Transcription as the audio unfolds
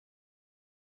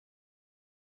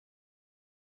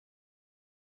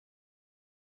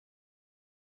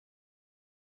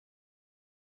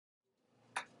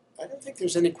I don't think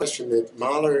there's any question that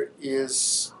Mahler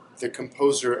is the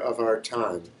composer of our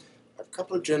time. A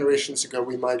couple of generations ago,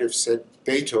 we might have said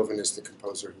Beethoven is the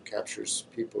composer who captures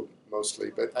people mostly,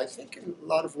 but I think in a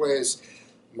lot of ways,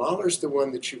 Mahler's the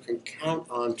one that you can count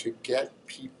on to get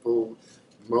people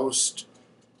most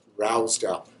roused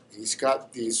up. He's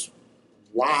got these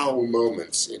wow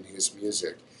moments in his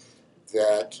music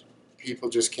that people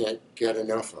just can't get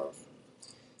enough of.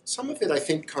 Some of it, I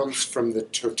think, comes from the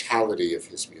totality of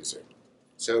his music.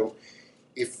 So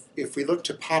if we look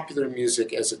to popular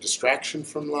music as a distraction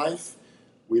from life,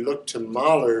 we look to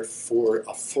Mahler for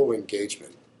a full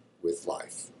engagement with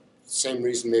life. Same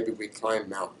reason maybe we climb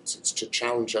mountains. It's to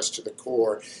challenge us to the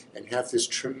core and have this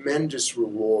tremendous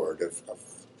reward of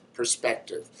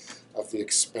perspective, of the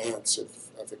expanse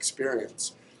of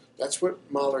experience. That's what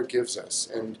Mahler gives us.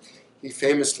 And he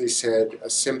famously said, a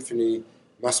symphony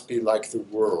must be like the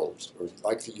world, or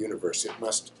like the universe. It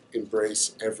must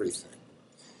embrace everything.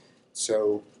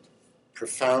 So,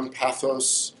 profound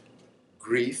pathos,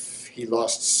 grief. He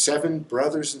lost 7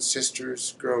 brothers and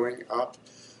sisters growing up,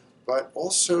 but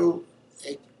also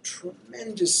a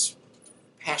tremendous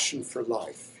passion for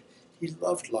life. He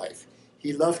loved life.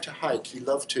 He loved to hike. He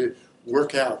loved to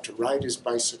work out, to ride his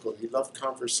bicycle. He loved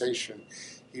conversation.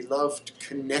 He loved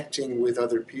connecting with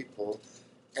other people,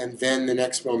 and then the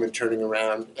next moment turning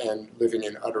around and living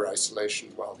in utter isolation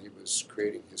while he was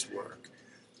creating his work.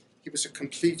 He was a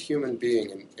complete human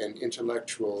being, an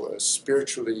intellectual, a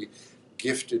spiritually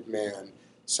gifted man,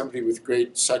 somebody with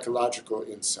great psychological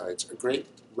insights, a great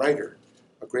writer,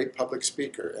 a great public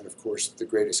speaker, and of course the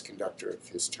greatest conductor of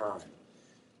his time.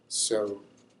 So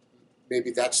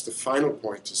maybe that's the final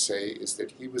point to say, is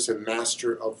that he was a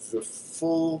master of the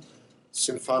full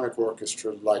symphonic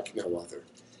orchestra like no other.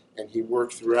 And he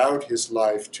worked throughout his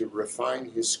life to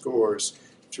refine his scores,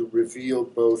 to reveal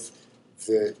both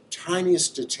the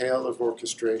tiniest detail of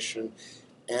orchestration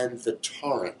and the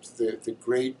torrent, the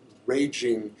great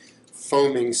raging,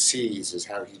 foaming seas, is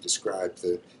how he described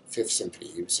the Fifth Symphony.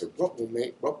 He said, what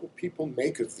will people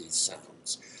make of these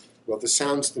sounds? Well, the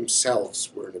sounds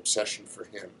themselves were an obsession for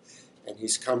him, and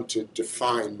he's come to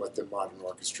define what the modern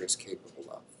orchestra is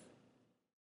capable of.